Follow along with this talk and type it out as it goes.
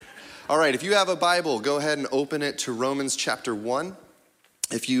All right, if you have a Bible, go ahead and open it to Romans chapter 1.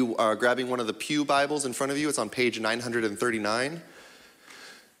 If you are grabbing one of the Pew Bibles in front of you, it's on page 939.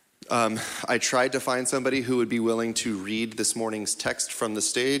 I tried to find somebody who would be willing to read this morning's text from the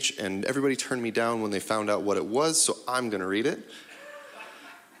stage, and everybody turned me down when they found out what it was, so I'm going to read it.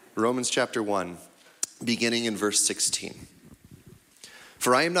 Romans chapter 1, beginning in verse 16.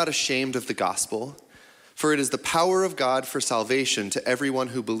 For I am not ashamed of the gospel, for it is the power of God for salvation to everyone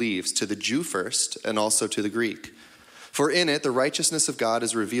who believes, to the Jew first, and also to the Greek. For in it the righteousness of God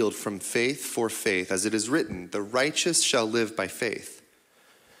is revealed from faith for faith, as it is written, the righteous shall live by faith.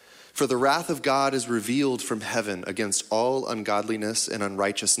 For the wrath of God is revealed from heaven against all ungodliness and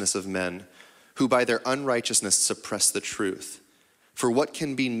unrighteousness of men, who by their unrighteousness suppress the truth. For what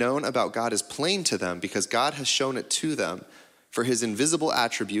can be known about God is plain to them, because God has shown it to them. For his invisible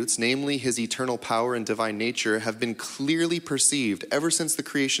attributes, namely his eternal power and divine nature, have been clearly perceived ever since the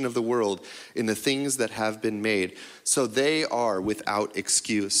creation of the world in the things that have been made. So they are without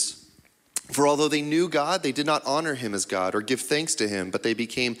excuse. For although they knew God, they did not honor him as God or give thanks to him, but they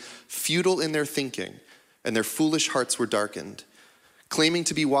became futile in their thinking, and their foolish hearts were darkened. Claiming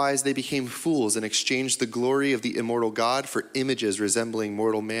to be wise, they became fools and exchanged the glory of the immortal God for images resembling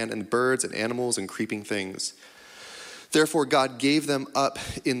mortal man and birds and animals and creeping things. Therefore, God gave them up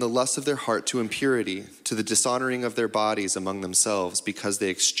in the lust of their heart to impurity, to the dishonoring of their bodies among themselves, because they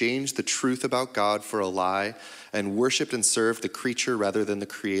exchanged the truth about God for a lie and worshiped and served the creature rather than the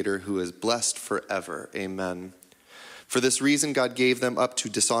Creator, who is blessed forever. Amen. For this reason, God gave them up to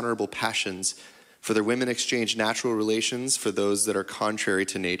dishonorable passions. For their women exchanged natural relations for those that are contrary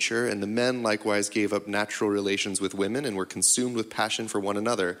to nature, and the men likewise gave up natural relations with women and were consumed with passion for one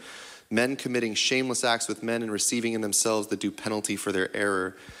another, men committing shameless acts with men and receiving in themselves the due penalty for their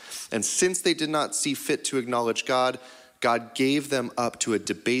error. And since they did not see fit to acknowledge God, God gave them up to a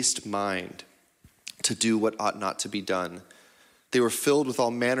debased mind to do what ought not to be done. They were filled with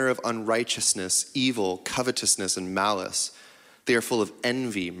all manner of unrighteousness, evil, covetousness, and malice. They are full of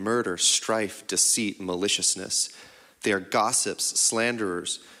envy, murder, strife, deceit, maliciousness. They are gossips,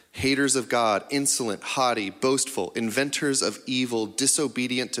 slanderers, haters of God, insolent, haughty, boastful, inventors of evil,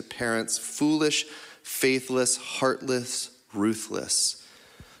 disobedient to parents, foolish, faithless, heartless, ruthless.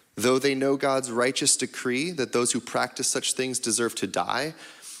 Though they know God's righteous decree that those who practice such things deserve to die,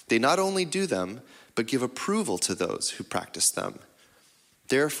 they not only do them, but give approval to those who practice them.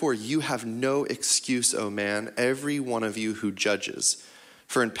 Therefore, you have no excuse, O man, every one of you who judges.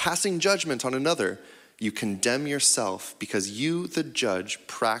 For in passing judgment on another, you condemn yourself, because you, the judge,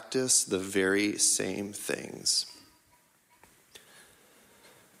 practice the very same things.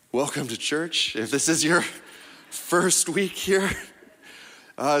 Welcome to church. If this is your first week here,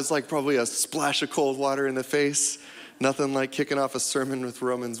 it's like probably a splash of cold water in the face. Nothing like kicking off a sermon with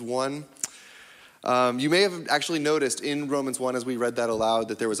Romans 1. You may have actually noticed in Romans 1, as we read that aloud,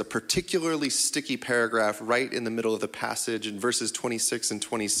 that there was a particularly sticky paragraph right in the middle of the passage in verses 26 and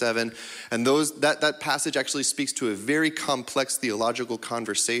 27. And that passage actually speaks to a very complex theological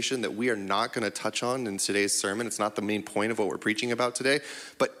conversation that we are not going to touch on in today's sermon. It's not the main point of what we're preaching about today.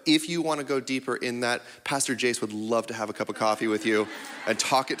 But if you want to go deeper in that, Pastor Jace would love to have a cup of coffee with you and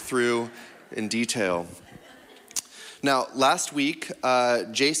talk it through in detail. Now, last week,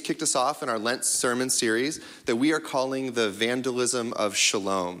 Jace kicked us off in our Lent sermon series that we are calling the Vandalism of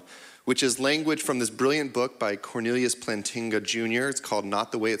Shalom, which is language from this brilliant book by Cornelius Plantinga Jr. It's called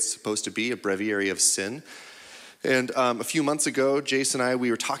Not the Way It's Supposed to Be, a Breviary of Sin. And a few months ago, Jace and I,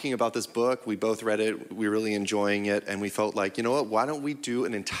 we were talking about this book. We both read it. We were really enjoying it. And we felt like, you know what, why don't we do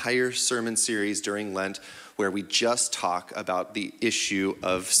an entire sermon series during Lent where we just talk about the issue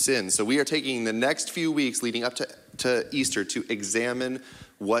of sin? So we are taking the next few weeks leading up to Easter to examine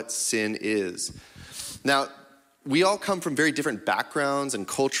what sin is. Now, we all come from very different backgrounds and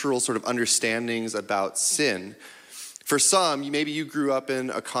cultural sort of understandings about sin. For some, maybe you grew up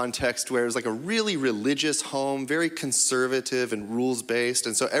in a context where it was like a really religious home, very conservative and rules-based.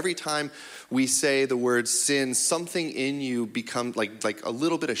 And so every time we say the word sin, something in you becomes like a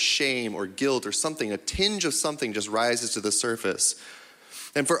little bit of shame or guilt or something, a tinge of something just rises to the surface.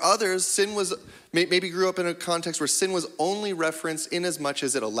 And for others, sin was, maybe grew up in a context where sin was only referenced in as much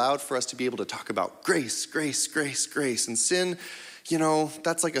as it allowed for us to be able to talk about grace, grace, grace, grace. And sin, you know,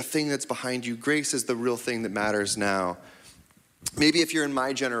 that's like a thing that's behind you. Grace is the real thing that matters now. Maybe if you're in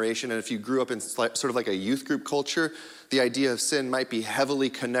my generation and if you grew up in sort of like a youth group culture, the idea of sin might be heavily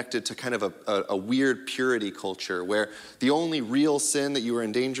connected to kind of a weird purity culture where the only real sin that you were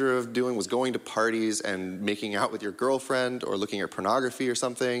in danger of doing was going to parties and making out with your girlfriend or looking at pornography or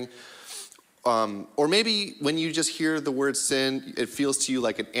something. Or maybe when you just hear the word sin, it feels to you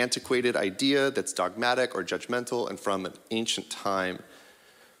like an antiquated idea that's dogmatic or judgmental and from an ancient time.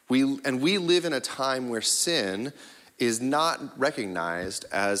 We live in a time where sin is not recognized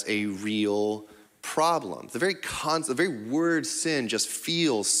as a real problem. The very word sin just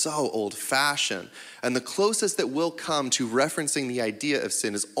feels so old-fashioned. And the closest that we'll come to referencing the idea of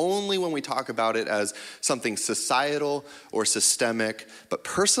sin is only when we talk about it as something societal or systemic. But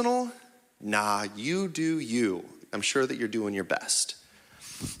personal? Nah, you do you. I'm sure that you're doing your best.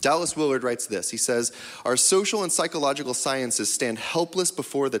 Dallas Willard writes this. He says, "Our social and psychological sciences stand helpless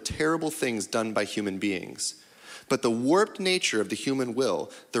before the terrible things done by human beings. But the warped nature of the human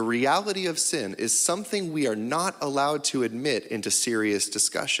will, the reality of sin, is something we are not allowed to admit into serious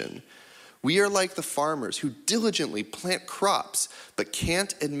discussion. We are like the farmers who diligently plant crops but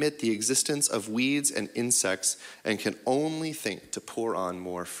can't admit the existence of weeds and insects and can only think to pour on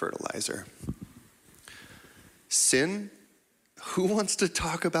more fertilizer." Sin? Who wants to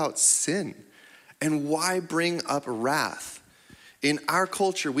talk about sin? And why bring up wrath? In our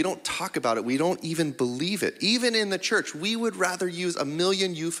culture, we don't talk about it. We don't even believe it. Even in the church, we would rather use a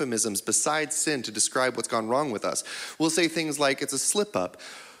million euphemisms besides sin to describe what's gone wrong with us. We'll say things like it's a slip-up,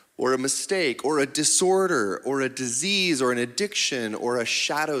 or a mistake, or a disorder, or a disease, or an addiction, or a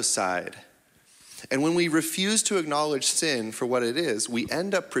shadow side. And when we refuse to acknowledge sin for what it is, we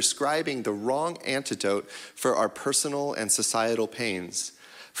end up prescribing the wrong antidote for our personal and societal pains.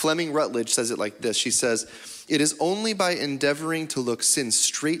 Fleming Rutledge says it like this. She says, "It is only by endeavoring to look sin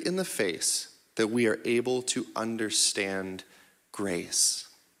straight in the face that we are able to understand grace."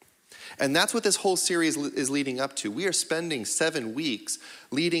 And that's what this whole series is leading up to. We are spending 7 weeks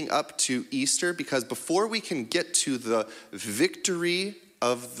leading up to Easter because before we can get to the victory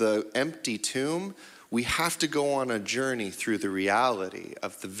of the empty tomb, we have to go on a journey through the reality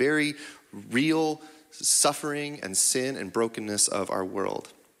of the very real suffering and sin and brokenness of our world.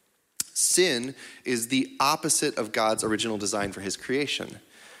 Sin is the opposite of God's original design for his creation.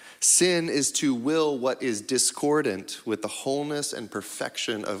 Sin is to will what is discordant with the wholeness and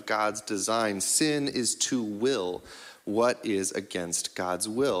perfection of God's design. Sin is to will what is against God's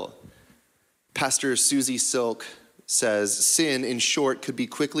will. Pastor Susie Silk says, sin, in short, could be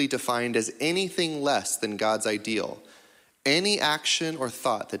quickly defined as anything less than God's ideal. Any action or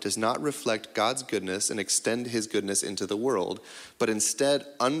thought that does not reflect God's goodness and extend his goodness into the world, but instead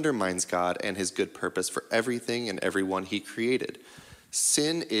undermines God and his good purpose for everything and everyone he created.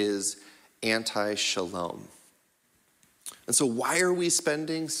 Sin is anti-shalom. And so why are we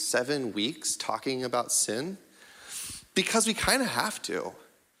spending 7 weeks talking about sin? Because we kind of have to.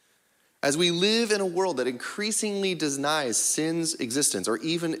 As we live in a world that increasingly denies sin's existence or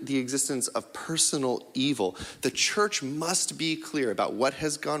even the existence of personal evil, the church must be clear about what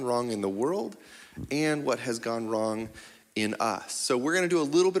has gone wrong in the world and what has gone wrong in us. So we're going to do a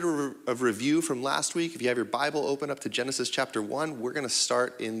little bit of review from last week. If you have your Bible open up to Genesis chapter 1, we're going to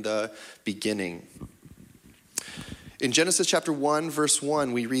start in the beginning. In Genesis chapter 1, verse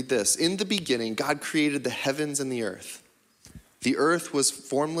 1, we read this: "In the beginning, God created the heavens and the earth. The earth was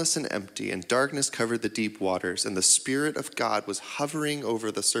formless and empty, and darkness covered the deep waters, and the Spirit of God was hovering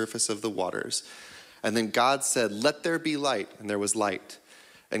over the surface of the waters. And then God said, 'Let there be light,' and there was light.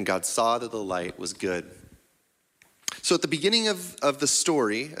 And God saw that the light was good." So at the beginning of the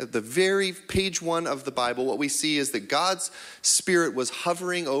story, at the very page 1 of the Bible, what we see is that God's Spirit was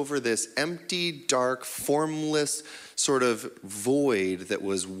hovering over this empty, dark, formless sort of void that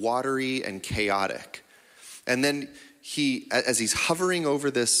was watery and chaotic. And then as he's hovering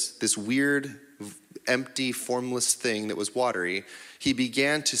over this weird, empty, formless thing that was watery, he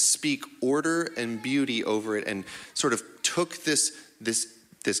began to speak order and beauty over it and sort of took this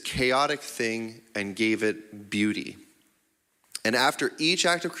chaotic thing and gave it beauty. And after each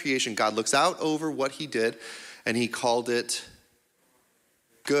act of creation, God looks out over what he did and he called it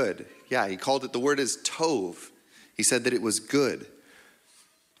good. Yeah, he called it, the word is tov. He said that it was good.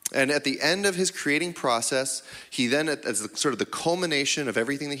 And at the end of his creating process, he then, as sort of the culmination of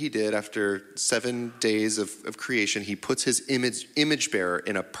everything that he did after 7 days of creation, he puts his image bearer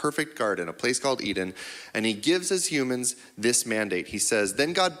in a perfect garden, a place called Eden, and he gives as humans this mandate. He says,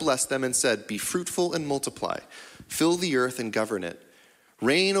 "Then God blessed them and said, 'Be fruitful and multiply, fill the earth and govern it.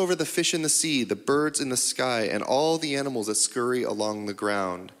 Reign over the fish in the sea, the birds in the sky, and all the animals that scurry along the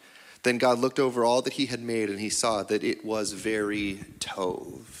ground.' Then God looked over all that he had made, and he saw that it was very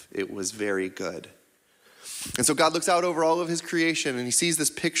tov. It was very good." And so God looks out over all of his creation, and he sees this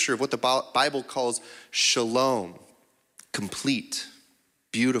picture of what the Bible calls shalom, complete,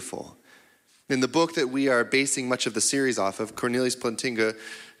 beautiful. In the book that we are basing much of the series off of, Cornelius Plantinga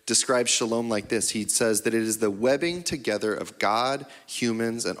describes shalom like this. He says that it is the webbing together of God,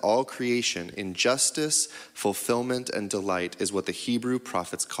 humans, and all creation in justice, fulfillment, and delight is what the Hebrew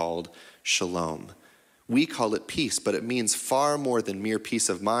prophets called shalom. We call it peace, but it means far more than mere peace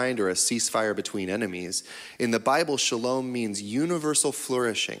of mind or a ceasefire between enemies. In the Bible, shalom means universal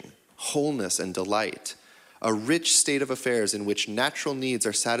flourishing, wholeness, and delight. A rich state of affairs in which natural needs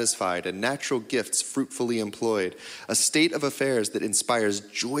are satisfied and natural gifts fruitfully employed. A state of affairs that inspires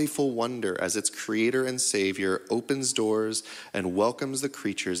joyful wonder as its creator and savior opens doors and welcomes the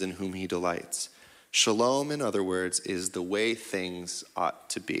creatures in whom he delights. Shalom, in other words, is the way things ought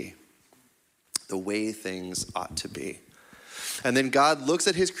to be. The way things ought to be. And then God looks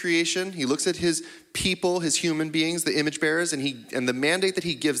at his creation, he looks at his people, his human beings, the image bearers, and the mandate that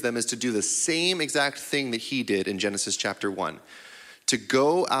he gives them is to do the same exact thing that he did in Genesis chapter 1. To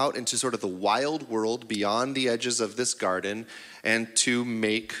go out into sort of the wild world beyond the edges of this garden and to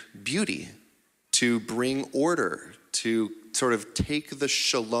make beauty, to bring order, to sort of take the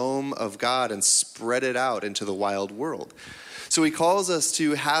shalom of God and spread it out into the wild world. So he calls us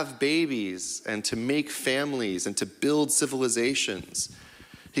to have babies and to make families and to build civilizations.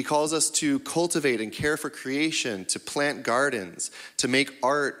 He calls us to cultivate and care for creation, to plant gardens, to make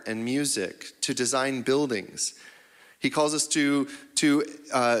art and music, to design buildings. He calls us to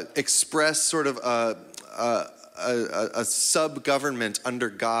express sort of a sub-government under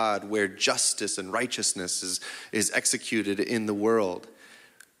God where justice and righteousness is executed in the world.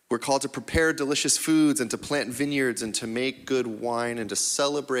 We're called to prepare delicious foods and to plant vineyards and to make good wine and to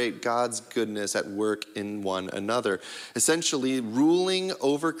celebrate God's goodness at work in one another. Essentially, ruling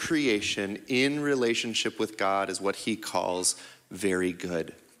over creation in relationship with God is what he calls very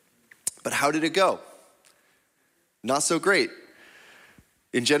good. But how did it go? Not so great.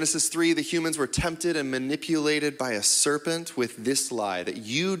 In Genesis 3, the humans were tempted and manipulated by a serpent with this lie that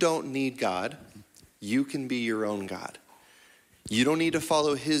you don't need God, you can be your own God. You don't need to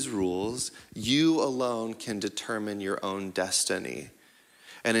follow his rules. You alone can determine your own destiny.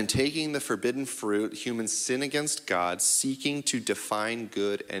 And in taking the forbidden fruit, humans sin against God, seeking to define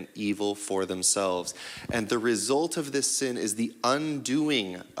good and evil for themselves. And the result of this sin is the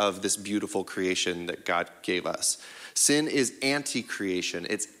undoing of this beautiful creation that God gave us. Sin is anti-creation.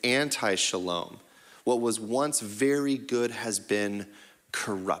 It's anti-shalom. What was once very good has been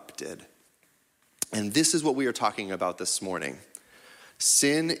corrupted. And this is what we are talking about this morning.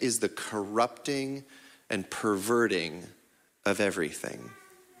 Sin is the corrupting and perverting of everything.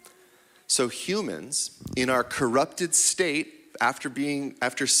 So humans, in our corrupted state,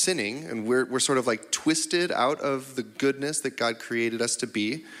 after sinning, and we're sort of like twisted out of the goodness that God created us to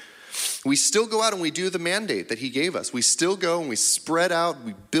be, we still go out and we do the mandate that he gave us. We still go and we spread out,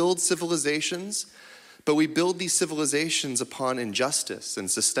 we build civilizations, but we build these civilizations upon injustice and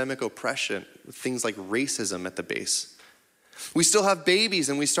systemic oppression, things like racism at the base. We still have babies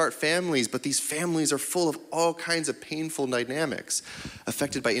and we start families, but these families are full of all kinds of painful dynamics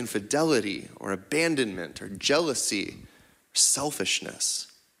affected by infidelity or abandonment or jealousy or selfishness.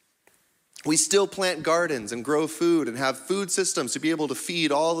 We still plant gardens and grow food and have food systems to be able to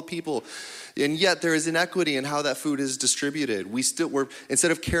feed all the people, and yet there is inequity in how that food is distributed. We're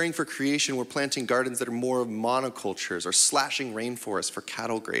instead of caring for creation, we're planting gardens that are more of monocultures or slashing rainforests for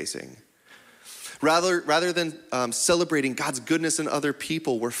cattle grazing. Rather than celebrating God's goodness in other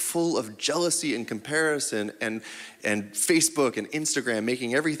people, we're full of jealousy and comparison and Facebook and Instagram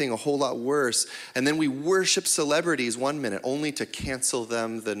making everything a whole lot worse. And then we worship celebrities one minute only to cancel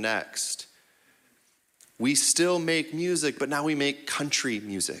them the next. We still make music, but now we make country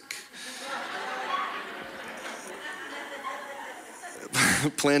music.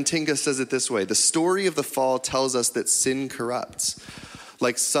 Plantinga says it this way: the story of the fall tells us that sin corrupts.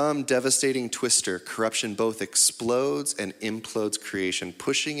 Like some devastating twister, corruption both explodes and implodes creation,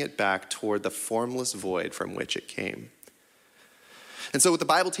 pushing it back toward the formless void from which it came. And so what the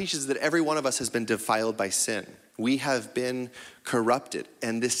Bible teaches is that every one of us has been defiled by sin. We have been corrupted,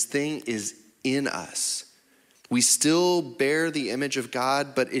 and this thing is in us. We still bear the image of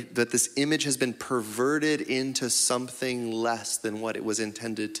God, but this image has been perverted into something less than what it was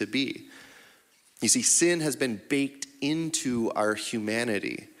intended to be. You see, sin has been baked into our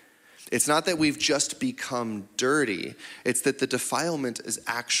humanity. It's not that we've just become dirty. It's that the defilement is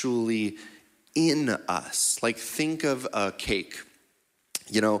actually in us. Like, think of a cake.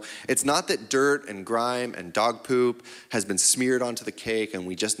 You know, it's not that dirt and grime and dog poop has been smeared onto the cake and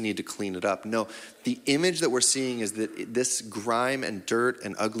we just need to clean it up. No, the image that we're seeing is that this grime and dirt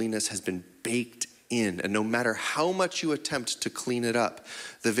and ugliness has been baked in. And no matter how much you attempt to clean it up,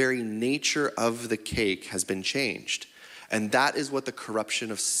 the very nature of the cake has been changed. And that is what the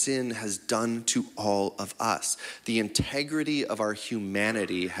corruption of sin has done to all of us. The integrity of our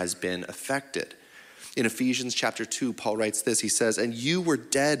humanity has been affected. In Ephesians chapter 2, Paul writes this. He says, "And you were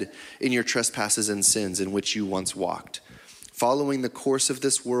dead in your trespasses and sins in which you once walked, following the course of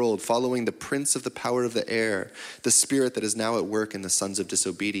this world, following the prince of the power of the air, the spirit that is now at work in the sons of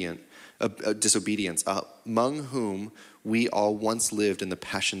disobedience, among whom we all once lived in the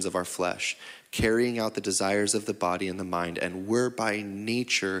passions of our flesh, carrying out the desires of the body and the mind, and were by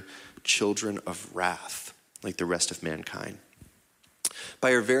nature children of wrath, like the rest of mankind."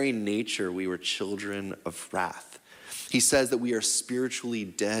 By our very nature, we were children of wrath. He says that we are spiritually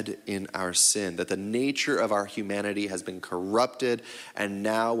dead in our sin, that the nature of our humanity has been corrupted, and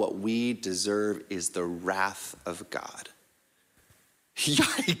now what we deserve is the wrath of God.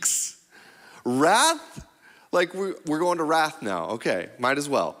 Yikes! Wrath? Like we're going to wrath now. Okay, might as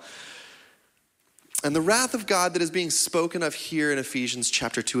well. And the wrath of God that is being spoken of here in Ephesians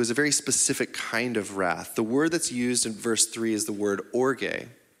chapter 2 is a very specific kind of wrath. The word that's used in verse 3 is the word orge.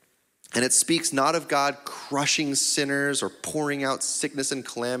 And it speaks not of God crushing sinners or pouring out sickness and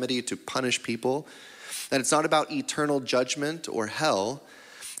calamity to punish people. And it's not about eternal judgment or hell.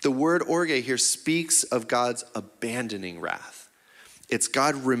 The word orge here speaks of God's abandoning wrath. It's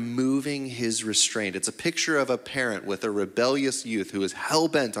God removing his restraint. It's a picture of a parent with a rebellious youth who is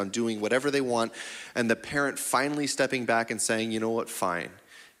hell-bent on doing whatever they want, and the parent finally stepping back and saying, "You know what, fine,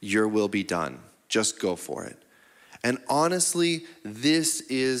 your will be done. Just go for it." And honestly, this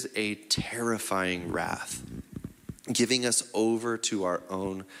is a terrifying wrath, giving us over to our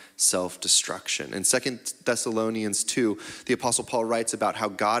own self-destruction. In 2 Thessalonians 2, the Apostle Paul writes about how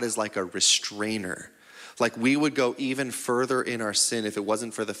God is like a restrainer. Like we would go even further in our sin if it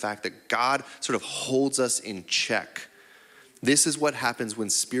wasn't for the fact that God sort of holds us in check. This is what happens when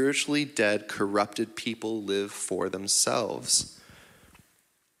spiritually dead, corrupted people live for themselves.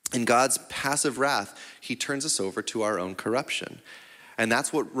 In God's passive wrath, he turns us over to our own corruption. And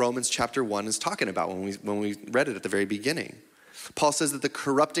that's what Romans chapter 1 is talking about when we read it at the very beginning. Paul says that the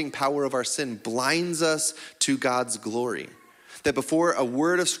corrupting power of our sin blinds us to God's glory. That before a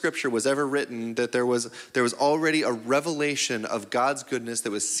word of scripture was ever written, that there was already a revelation of God's goodness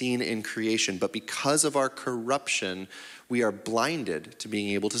that was seen in creation. But because of our corruption, we are blinded to being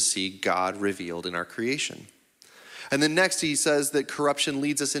able to see God revealed in our creation. And then next he says that corruption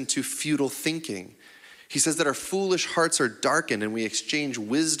leads us into futile thinking. He says that our foolish hearts are darkened and we exchange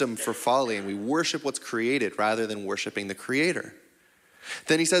wisdom for folly and we worship what's created rather than worshiping the Creator.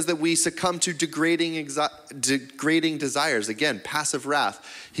 Then he says that we succumb to degrading desires. Again, passive wrath.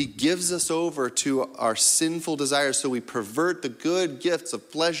 He gives us over to our sinful desires, so we pervert the good gifts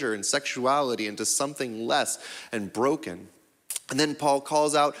of pleasure and sexuality into something less and broken. And then Paul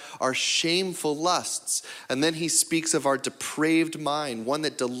calls out our shameful lusts. And then he speaks of our depraved mind, one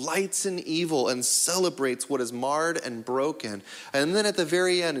that delights in evil and celebrates what is marred and broken. And then at the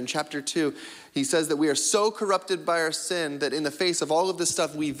very end in chapter 2, he says that we are so corrupted by our sin that in the face of all of this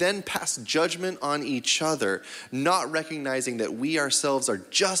stuff, we then pass judgment on each other, not recognizing that we ourselves are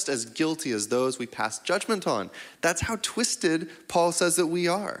just as guilty as those we pass judgment on. That's how twisted Paul says that we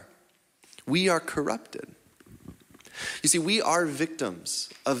are. We are corrupted. You see, we are victims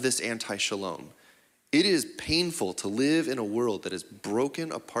of this anti-shalom. It is painful to live in a world that is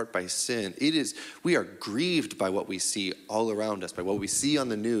broken apart by sin. We are grieved by what we see all around us, by what we see on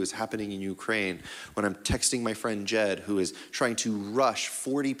the news happening in Ukraine. When I'm texting my friend Jed, who is trying to rush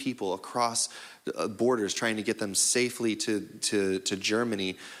 40 people across borders, trying to get them safely to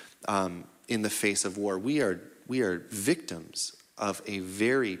Germany in the face of war. We are victims of a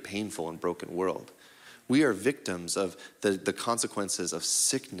very painful and broken world. We are victims of the consequences of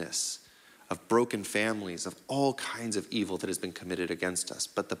sickness, of broken families, of all kinds of evil that has been committed against us.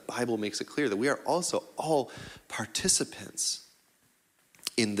 But the Bible makes it clear that we are also all participants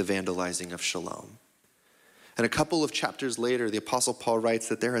in the vandalizing of shalom. And a couple of chapters later, the Apostle Paul writes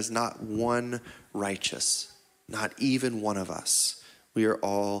that there is not one righteous, not even one of us. We are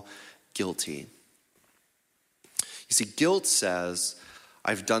all guilty. You see, guilt says,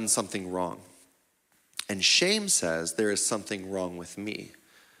 I've done something wrong. And shame says there is something wrong with me.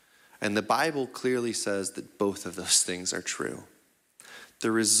 And the Bible clearly says that both of those things are true.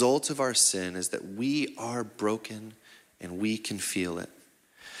 The result of our sin is that we are broken and we can feel it.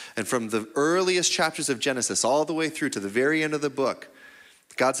 And from the earliest chapters of Genesis all the way through to the very end of the book,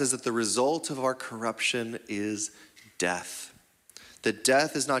 God says that the result of our corruption is death. That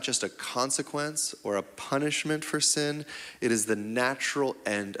death is not just a consequence or a punishment for sin, it is the natural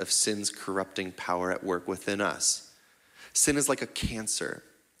end of sin's corrupting power at work within us. Sin is like a cancer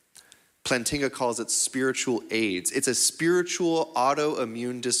Plantinga calls it spiritual AIDS. It's a spiritual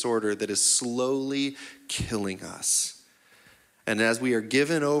autoimmune disorder that is slowly killing us. And as we are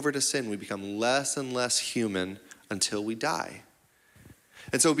given over to sin, we become less and less human until we die.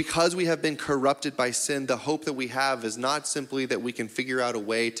 And so because we have been corrupted by sin, the hope that we have is not simply that we can figure out a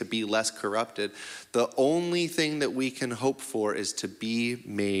way to be less corrupted. The only thing that we can hope for is to be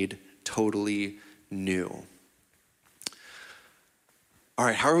made totally new. All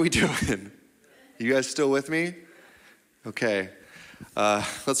right, how are we doing? You guys still with me? Okay.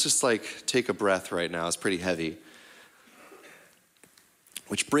 Let's just take a breath right now. It's pretty heavy.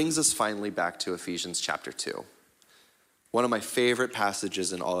 Which brings us finally back to Ephesians chapter 2. One of my favorite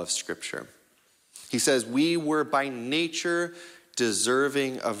passages in all of Scripture. He says, we were by nature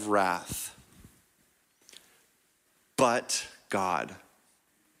deserving of wrath, but God.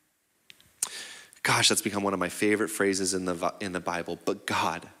 Gosh, that's become one of my favorite phrases in the Bible, but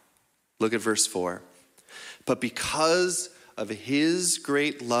God. Look at verse 4. But because of his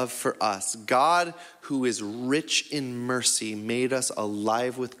great love for us, God, who is rich in mercy, made us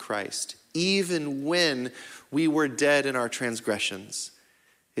alive with Christ, even when we were dead in our transgressions.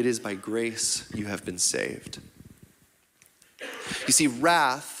 It is by grace you have been saved. You see,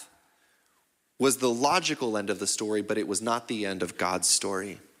 wrath was the logical end of the story, but it was not the end of God's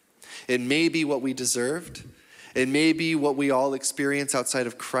story. It may be what we deserved. It may be what we all experience outside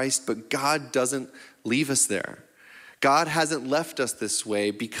of Christ, but God doesn't leave us there. God hasn't left us this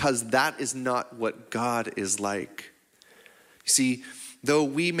way because that is not what God is like. You see, though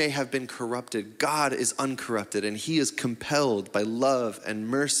we may have been corrupted, God is uncorrupted, and he is compelled by love and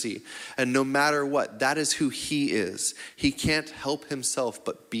mercy. And no matter what, that is who he is. He can't help himself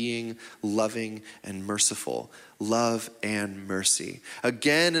but being loving and merciful. Love and mercy.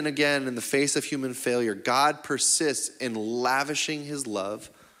 Again and again, in the face of human failure, God persists in lavishing his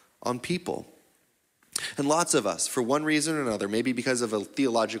love on people. And lots of us, for one reason or another, maybe because of a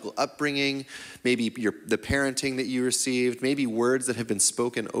theological upbringing, maybe the parenting that you received, maybe words that have been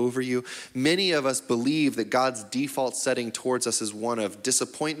spoken over you, many of us believe that God's default setting towards us is one of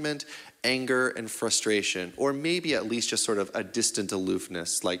disappointment, anger, and frustration, or maybe at least just sort of a distant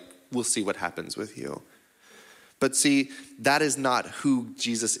aloofness, like, we'll see what happens with you. But see, that is not who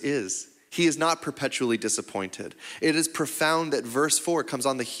Jesus is. He is not perpetually disappointed. It is profound that verse 4 comes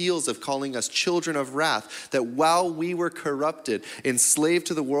on the heels of calling us children of wrath, that while we were corrupted, enslaved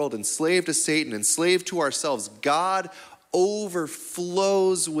to the world, enslaved to Satan, enslaved to ourselves, God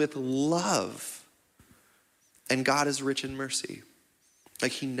overflows with love. And God is rich in mercy.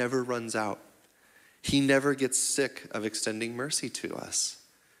 Like, he never runs out. He never gets sick of extending mercy to us.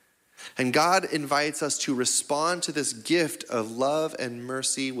 And God invites us to respond to this gift of love and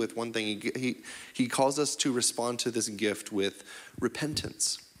mercy with one thing. He calls us to respond to this gift with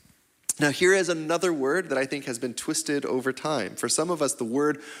repentance. Now, here is another word that I think has been twisted over time. For some of us, the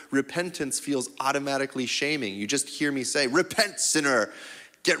word repentance feels automatically shaming. You just hear me say, repent, sinner,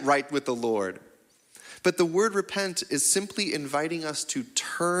 get right with the Lord. But the word repent is simply inviting us to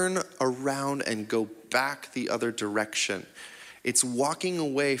turn around and go back the other direction. It's walking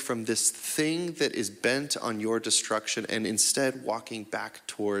away from this thing that is bent on your destruction and instead walking back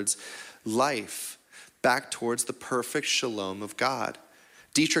towards life, back towards the perfect shalom of God.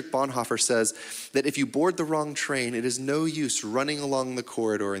 Dietrich Bonhoeffer says that if you board the wrong train, it is no use running along the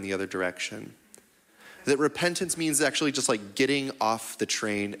corridor in the other direction. That repentance means actually just like getting off the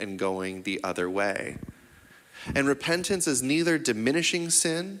train and going the other way. And repentance is neither diminishing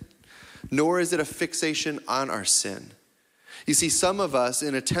sin, nor is it a fixation on our sin. You see, some of us,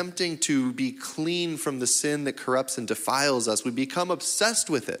 in attempting to be clean from the sin that corrupts and defiles us, we become obsessed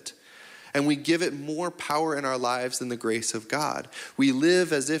with it, and we give it more power in our lives than the grace of God. We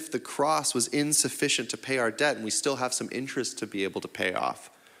live as if the cross was insufficient to pay our debt, and we still have some interest to be able to pay off.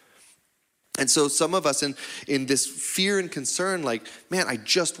 And so some of us in this fear and concern, like, man, I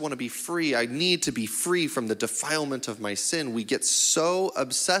just want to be free. I need to be free from the defilement of my sin. We get so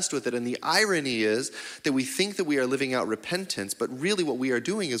obsessed with it. And the irony is that we think that we are living out repentance, but really what we are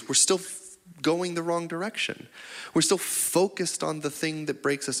doing is we're still going the wrong direction. We're still focused on the thing that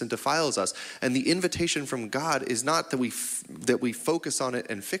breaks us and defiles us. And the invitation from God is not that we focus on it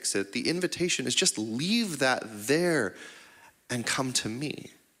and fix it. The invitation is just leave that there and come to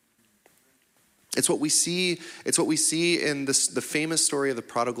me. It's what we see in the famous story of the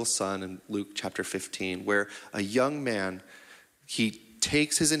prodigal son in Luke chapter 15, where a young man, he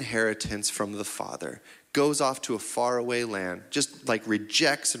takes his inheritance from the father, goes off to a faraway land, just like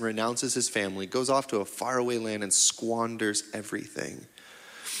rejects and renounces his family, goes off to a faraway land and squanders everything.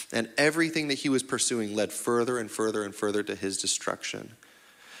 And everything that he was pursuing led further and further and further to his destruction.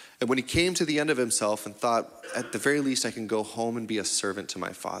 And when he came to the end of himself and thought, at the very least, I can go home and be a servant to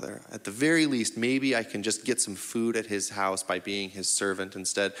my father. At the very least, maybe I can just get some food at his house by being his servant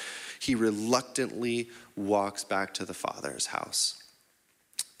instead. He reluctantly walks back to the father's house.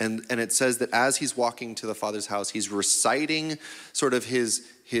 And it says that as he's walking to the father's house, he's reciting sort of his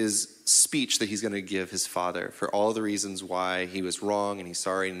speech that he's going to give his father for all the reasons why he was wrong and he's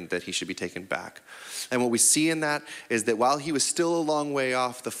sorry and that he should be taken back. And what we see in that is that while he was still a long way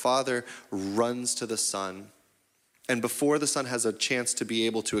off, the father runs to the son. And before the son has a chance to be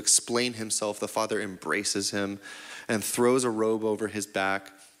able to explain himself, the father embraces him and throws a robe over his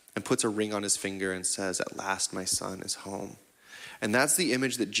back and puts a ring on his finger and says, "At last my son is home." And that's the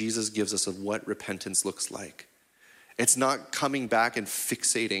image that Jesus gives us of what repentance looks like. It's not coming back and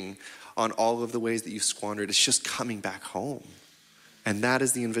fixating on all of the ways that you squandered. It's just coming back home. And that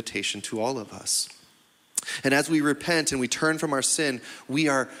is the invitation to all of us. And as we repent and we turn from our sin, we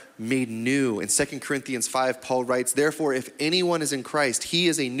are made new. In 2 Corinthians 5, Paul writes, "Therefore, if anyone is in Christ, he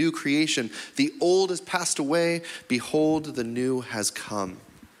is a new creation. The old has passed away. Behold, the new has come."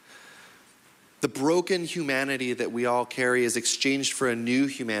 The broken humanity that we all carry is exchanged for a new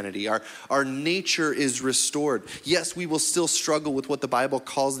humanity. Our nature is restored. Yes, we will still struggle with what the Bible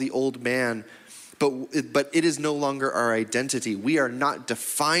calls the old man, but it is no longer our identity. We are not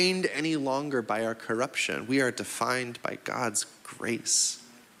defined any longer by our corruption. We are defined by God's grace.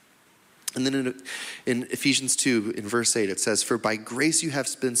 And then in Ephesians 2, in verse 8, it says, "For by grace you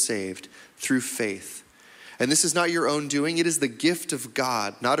have been saved through faith. And this is not your own doing, it is the gift of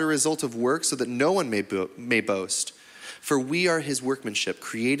God, not a result of works, so that no one may boast. For we are his workmanship,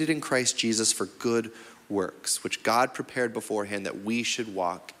 created in Christ Jesus for good works, which God prepared beforehand that we should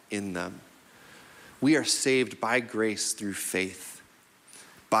walk in them." We are saved by grace through faith.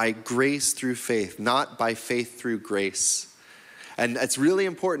 By grace through faith, not by faith through grace. And it's really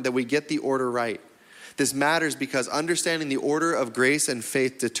important that we get the order right. This matters because understanding the order of grace and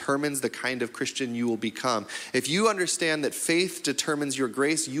faith determines the kind of Christian you will become. If you understand that faith determines your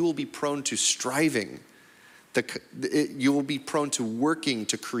grace, you will be prone to striving. You will be prone to working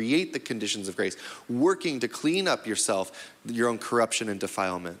to create the conditions of grace, working to clean up yourself, your own corruption and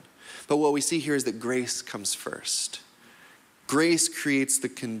defilement. But what we see here is that grace comes first. Grace creates the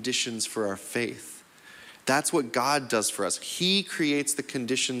conditions for our faith. That's what God does for us. He creates the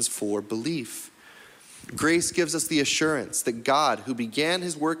conditions for belief. Grace gives us the assurance that God, who began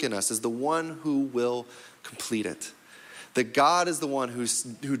his work in us, is the one who will complete it. That God is the one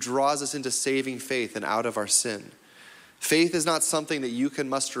who draws us into saving faith and out of our sin. Faith is not something that you can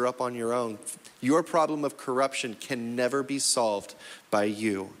muster up on your own. Your problem of corruption can never be solved by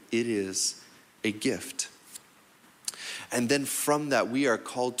you. It is a gift. And then from that, we are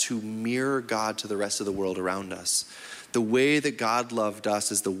called to mirror God to the rest of the world around us. The way that God loved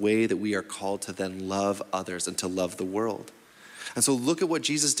us is the way that we are called to then love others and to love the world. And so look at what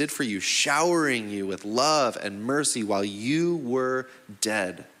Jesus did for you, showering you with love and mercy while you were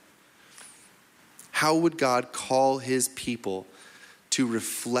dead. How would God call his people to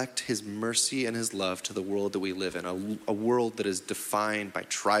reflect his mercy and his love to the world that we live in, a world that is defined by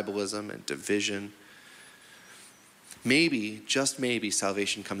tribalism and division? Maybe, just maybe,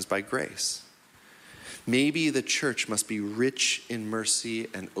 salvation comes by grace. Maybe the church must be rich in mercy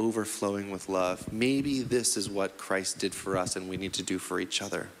and overflowing with love. Maybe this is what Christ did for us and we need to do for each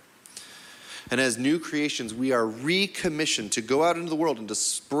other. And as new creations, we are recommissioned to go out into the world and to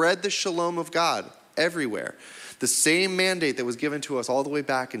spread the shalom of God everywhere. The same mandate that was given to us all the way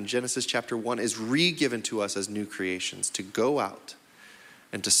back in Genesis chapter 1 is re-given to us as new creations, to go out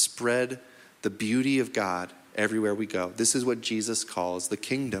and to spread the beauty of God everywhere we go. This is what Jesus calls the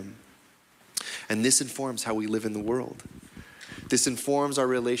kingdom. And this informs how we live in the world. This informs our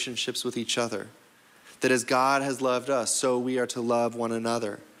relationships with each other. That as God has loved us, so we are to love one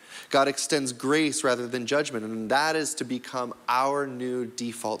another. God extends grace rather than judgment, and that is to become our new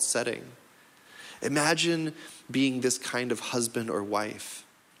default setting. Imagine being this kind of husband or wife,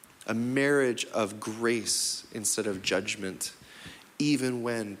 a marriage of grace instead of judgment, even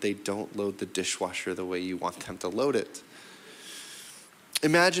when they don't load the dishwasher the way you want them to load it.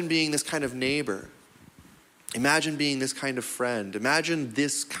 Imagine being this kind of neighbor. Imagine being this kind of friend. Imagine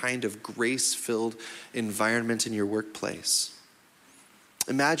this kind of grace-filled environment in your workplace.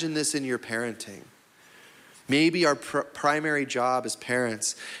 Imagine this in your parenting. Maybe our primary job as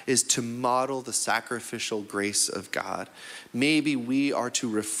parents is to model the sacrificial grace of God. Maybe we are to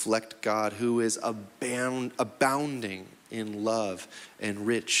reflect God who is abounding in love and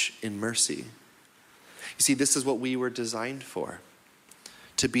rich in mercy. You see, this is what we were designed for.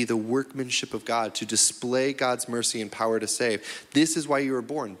 to be the workmanship of God, to display God's mercy and power to save. This is why you were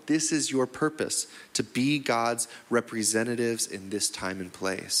born. This is your purpose, to be God's representatives in this time and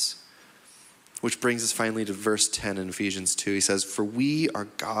place. Which brings us finally to verse 10 in Ephesians 2. He says, "For we are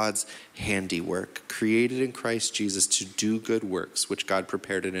God's handiwork, created in Christ Jesus to do good works, which God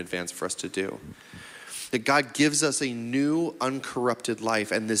prepared in advance for us to do." That God gives us a new, uncorrupted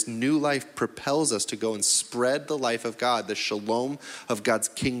life, and this new life propels us to go and spread the life of God, the shalom of God's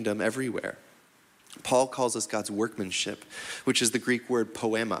kingdom everywhere. Paul calls us God's workmanship, which is the Greek word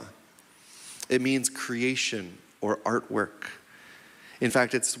poema. It means creation or artwork. In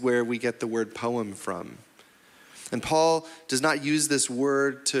fact, it's where we get the word poem from. And Paul does not use this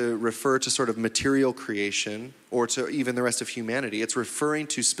word to refer to sort of material creation or to even the rest of humanity. It's referring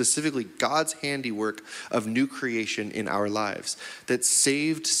to specifically God's handiwork of new creation in our lives. That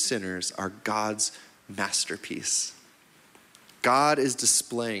saved sinners are God's masterpiece. God is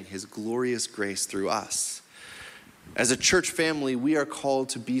displaying his glorious grace through us. As a church family, we are called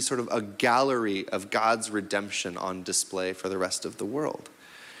to be sort of a gallery of God's redemption on display for the rest of the world.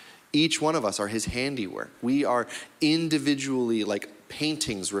 Each one of us are his handiwork. We are individually like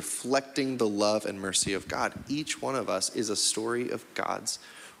paintings reflecting the love and mercy of God. Each one of us is a story of God's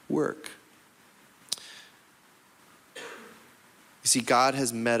work. You see, God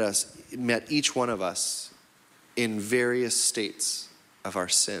has met each one of us in various states of our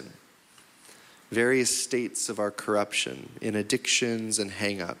sin, various states of our corruption, in addictions and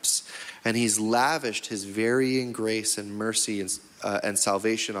hang-ups. And he's lavished his varying grace and mercy and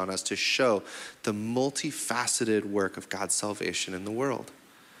salvation on us to show the multifaceted work of God's salvation in the world.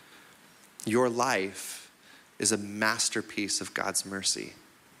 Your life is a masterpiece of God's mercy.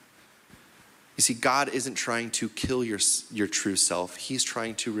 You see, God isn't trying to kill your true self. He's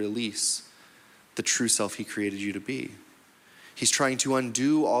trying to release the true self he created you to be. He's trying to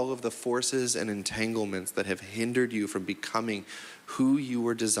undo all of the forces and entanglements that have hindered you from becoming who you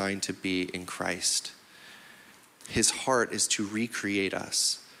were designed to be in Christ. His heart is to recreate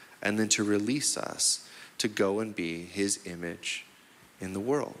us and then to release us to go and be his image in the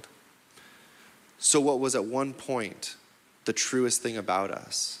world. So what was at one point the truest thing about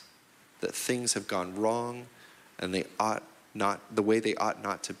us, that things have gone wrong and they ought not, the way they ought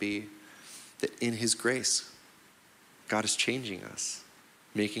not to be, that in his grace, God is changing us,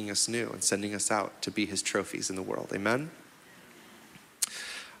 making us new, and sending us out to be his trophies in the world. Amen?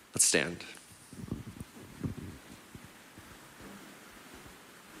 Let's stand.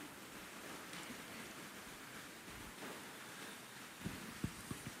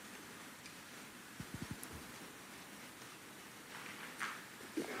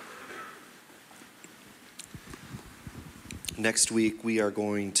 Next week, we are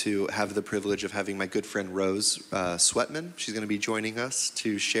going to have the privilege of having my good friend Rose Sweatman. She's going to be joining us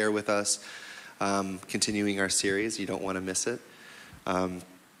to share with us, continuing our series. You don't want to miss it.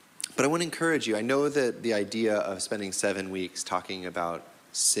 But I want to encourage you. I know that the idea of spending 7 weeks talking about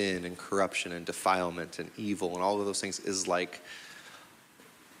sin and corruption and defilement and evil and all of those things is like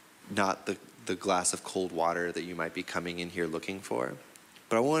not the glass of cold water that you might be coming in here looking for.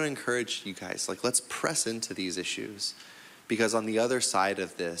 But I want to encourage you guys, let's press into these issues. Because on the other side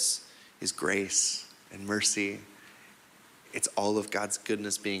of this is grace and mercy. It's all of God's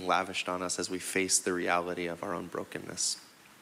goodness being lavished on us as we face the reality of our own brokenness.